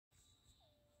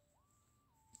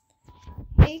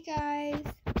Hey guys,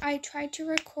 I tried to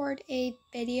record a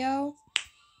video,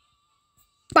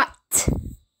 but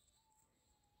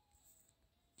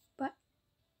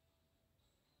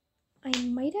I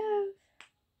might have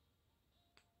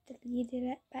deleted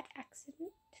it by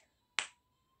accident.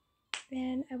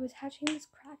 And I was hatching this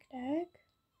cracked egg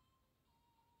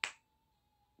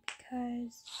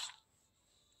because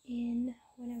when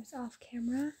I was off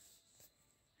camera,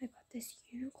 I got this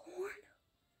unicorn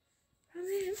from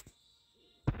him.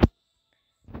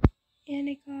 And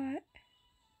I got,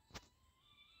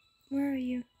 where are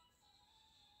you?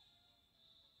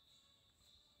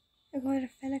 I got a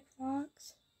fennec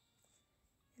fox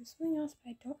and something else,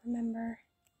 but I don't remember.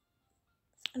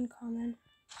 It's uncommon.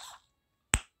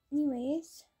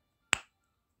 Anyways,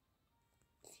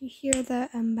 if you hear the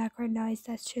background noise,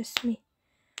 that's just me.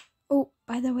 Oh,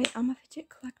 by the way, I'm a fidget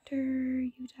collector.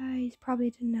 You guys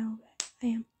probably didn't know, but I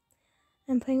am.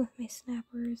 I'm playing with my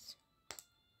snappers.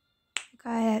 I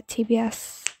got at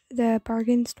TBS, the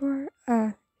bargain store,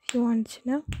 if you wanted to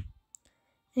know.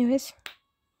 Anyways.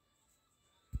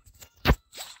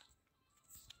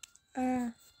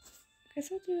 I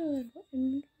guess I'll do a little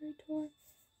inventory tour.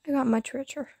 I got much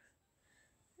richer.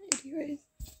 Anyways,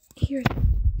 here.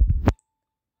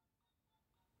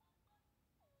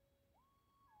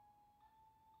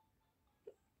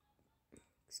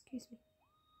 Excuse me.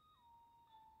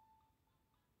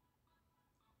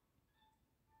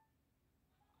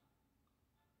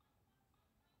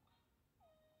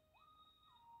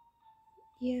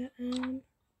 Yeah, my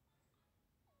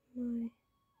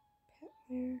pet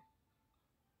wear,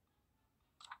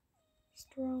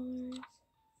 strollers,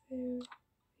 food,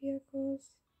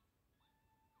 vehicles.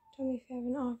 Tell me if you have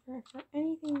an offer for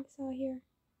anything to sell here.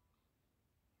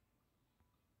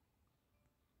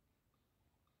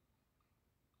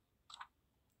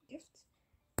 Gifts.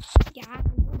 Yeah,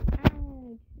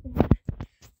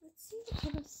 let's see what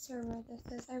type of server this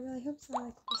is. I really hope it's not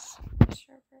like this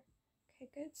server. Okay,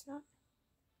 good, it's not.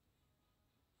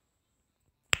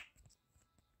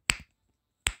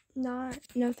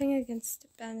 Nothing against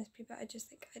Spanish people. I just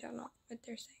think I don't know what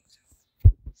they're saying.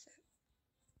 So.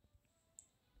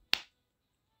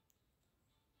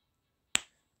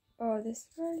 Oh, this is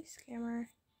probably scammer.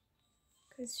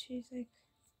 Cause she's like,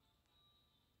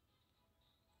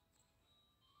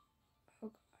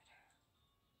 oh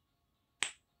god.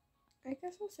 I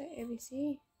guess I'll say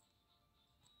ABC.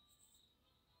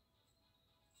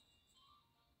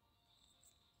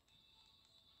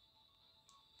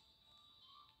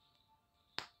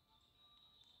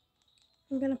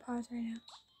 I'm gonna pause right now.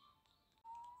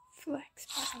 Flex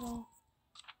battle.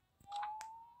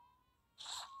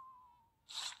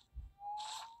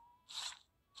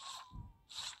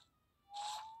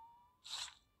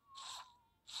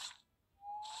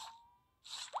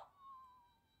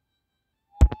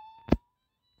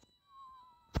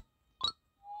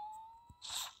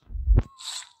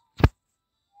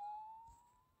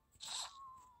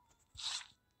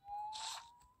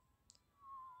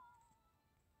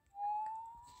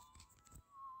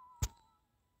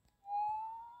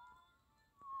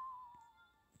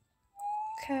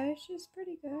 Okay, she's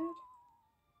pretty good. Oh,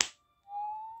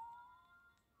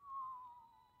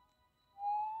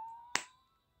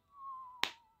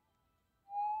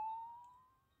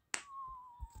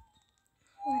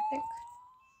 I think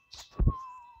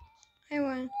I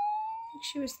won. I think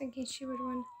she was thinking she would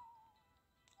win.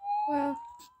 Well,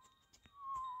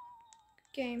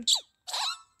 good game.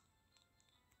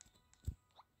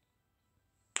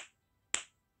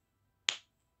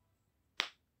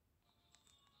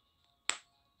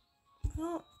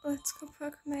 Well, let's go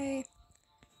fuck my.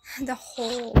 The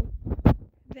whole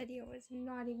video is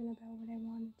not even about what I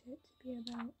wanted it to be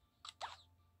about.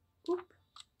 Oop.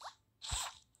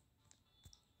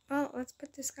 Well, let's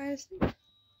put this guy to sleep.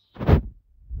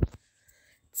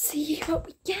 See what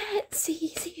we get.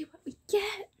 See what we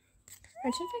get.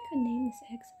 Imagine if I could name this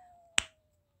egg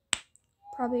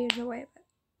somehow. Probably is a way, but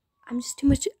I'm just too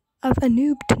much of a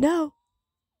noob to know.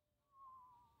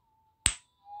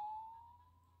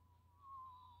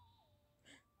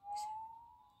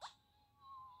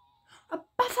 A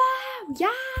buffalo!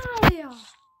 Yeah!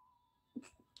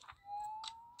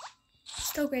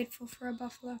 Still grateful for a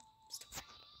buffalo.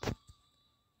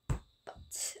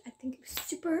 But I think it was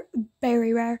super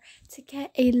very rare to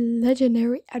get a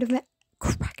legendary out of that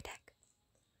cracked egg.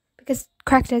 Because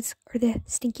cracked eggs are the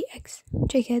stinky eggs.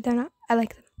 JK, they're not. I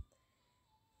like them.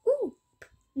 Ooh!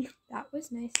 That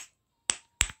was nice.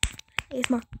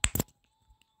 ASMR.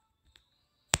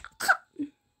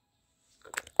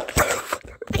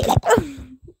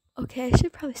 Okay, I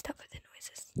should probably stop with the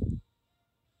noises.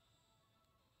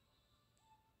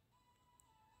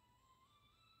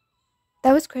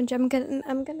 That was cringe. I'm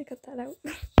gonna cut that out.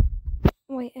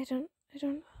 Wait, I don't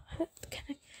can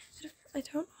I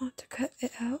don't want to cut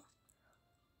it out.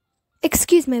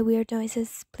 Excuse my weird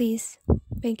noises, please.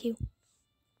 Thank you.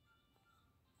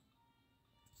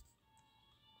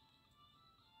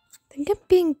 I think I'm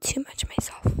being too much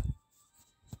myself.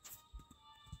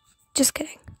 Just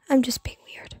kidding. I'm just being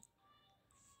weird.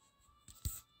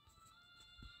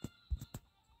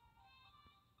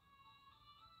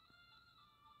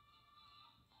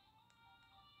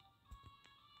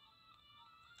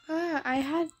 I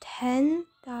had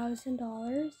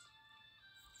 $10,000.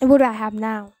 And what do I have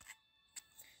now?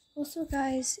 Also,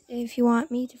 guys, if you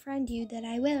want me to friend you, then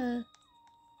I will.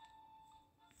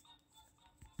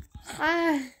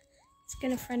 It's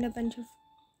gonna friend a bunch of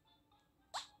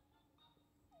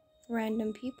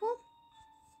random people.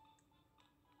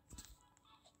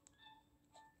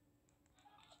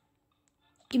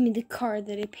 Give me the card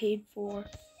that I paid for.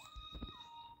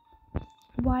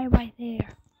 Why am I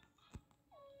there?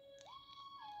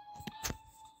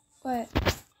 What?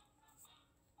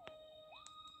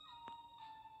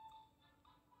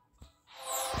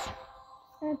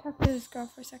 I'm gonna talk to this girl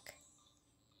for a sec.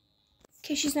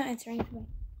 Okay, she's not answering today.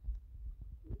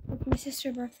 It's my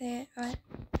sister's birthday. I'll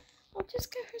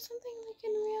just get her something like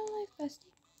in real life,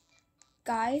 bestie.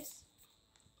 Guys,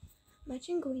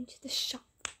 imagine going to the shop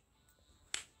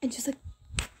and just like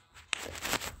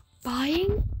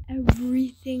buying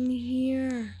everything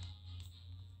here.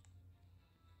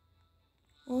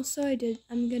 Also,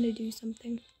 I'm gonna do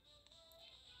something.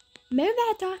 Maybe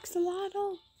that dog's a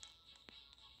lotto.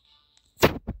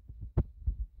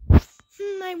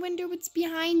 I wonder what's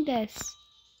behind this.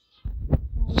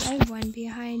 I have one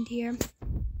behind here.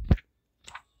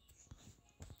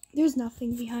 There's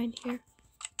nothing behind here.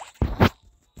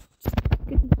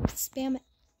 Spam it.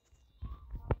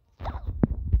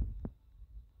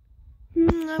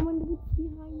 I wonder what's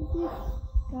behind this,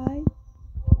 guys.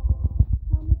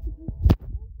 How am I supposed to?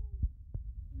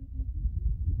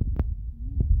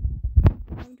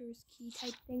 Founder's key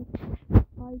type thing.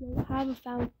 I don't have a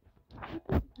founder.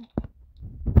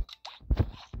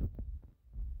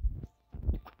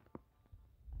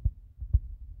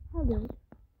 Hello.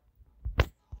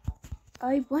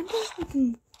 I wonder if I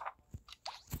can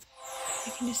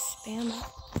just spam it.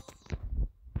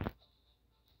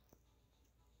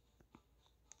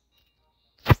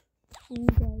 Ooh,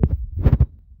 guys.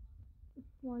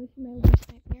 Want to see my worst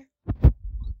nightmare?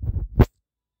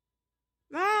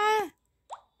 Ah!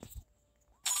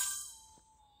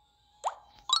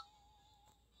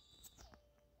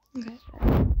 Okay.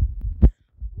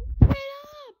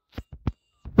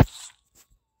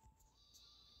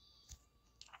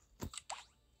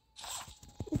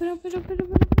 Open it up! Open.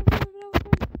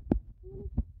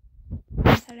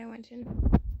 I thought I went in.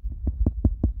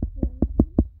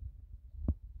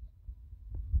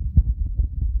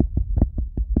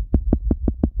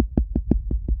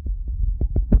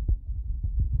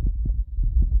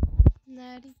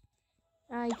 Natty.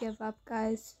 I give up,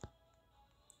 guys.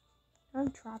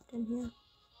 I'm trapped in here.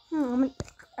 I'm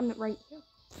right here.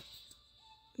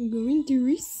 I'm going to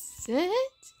reset.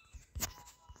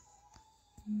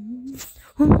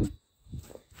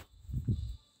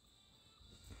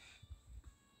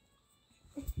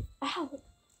 Ow.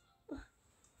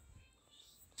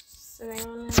 Sitting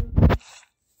on him.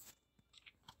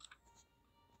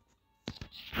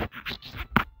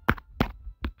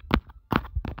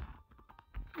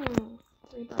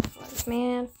 Three butterflies,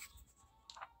 man.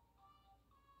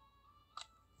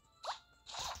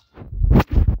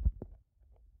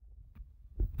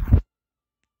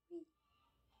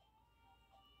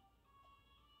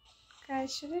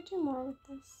 Guys, should I do more with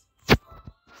this?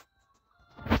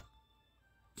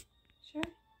 Sure.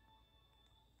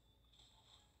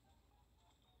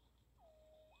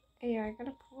 Yeah, I got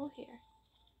a pool here.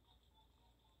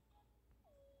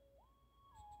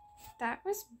 That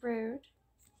was rude.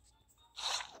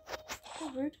 How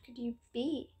rude could you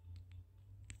be?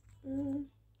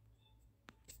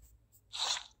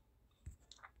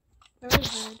 That was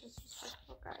very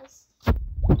disrespectful, guys.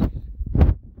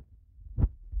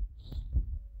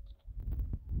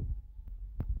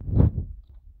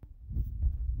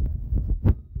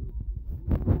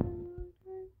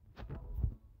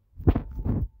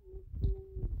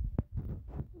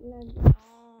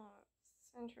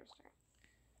 It's interesting.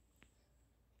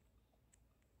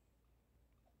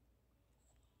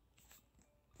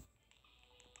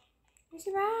 Where's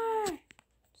your eye?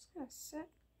 Just gonna sit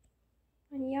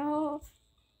on y'all.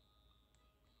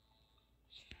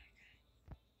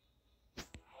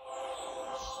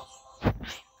 I'm going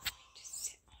to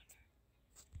sit on her.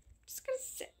 Just gonna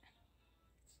sit.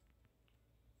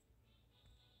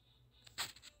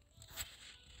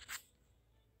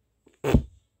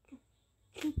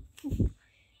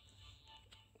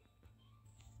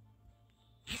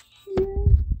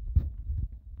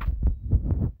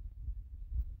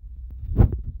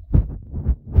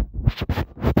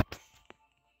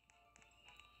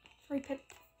 could.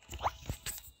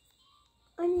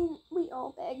 I mean, we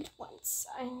all begged once,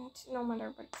 and no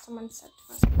matter what someone said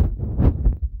to us.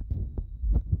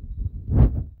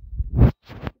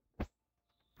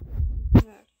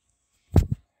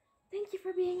 Thank you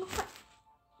for being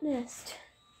honest.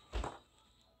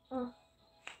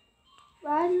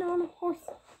 Riding on a horse.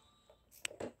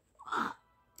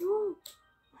 No,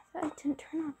 I thought it didn't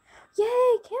turn on.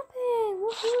 Yay, camping!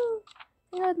 Woohoo!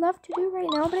 Thing I'd love to do right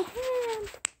now, but I can't.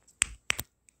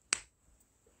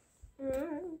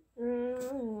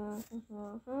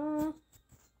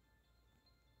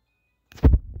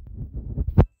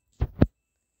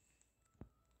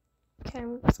 Okay,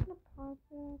 I'm just gonna pause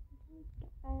it.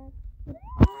 No.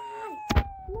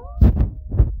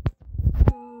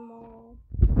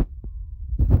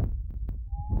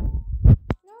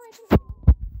 No, I didn't.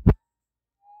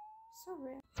 So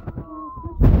rude.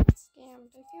 I'm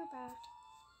scammed. I feel bad.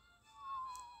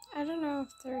 I don't know if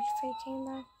they're faking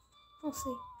that. We'll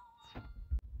see.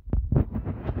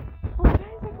 Oh, guys,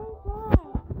 I don't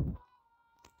know.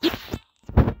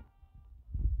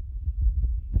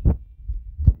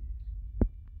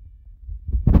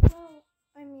 Well,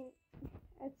 I mean,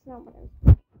 it's not what I was.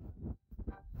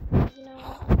 You know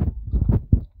what?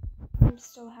 I'm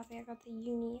still happy I got the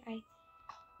uni.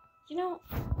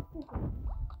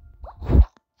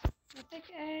 Epic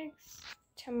eggs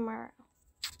tomorrow.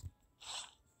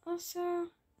 Also,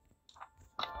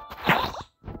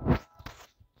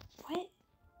 what?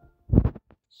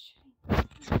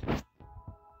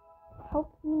 Help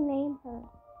me name her.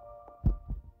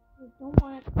 I don't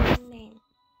want a name.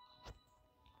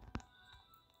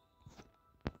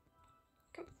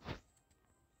 Come.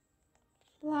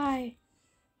 Fly.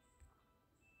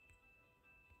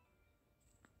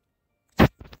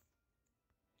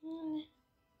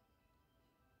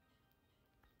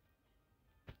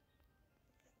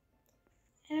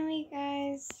 Anyway,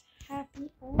 guys, happy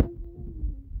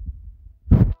Halloween.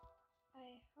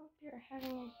 I hope you're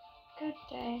having a good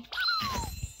day.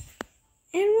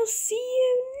 And we'll see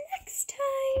you next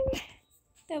time.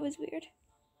 That was weird.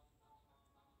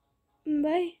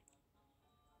 Bye.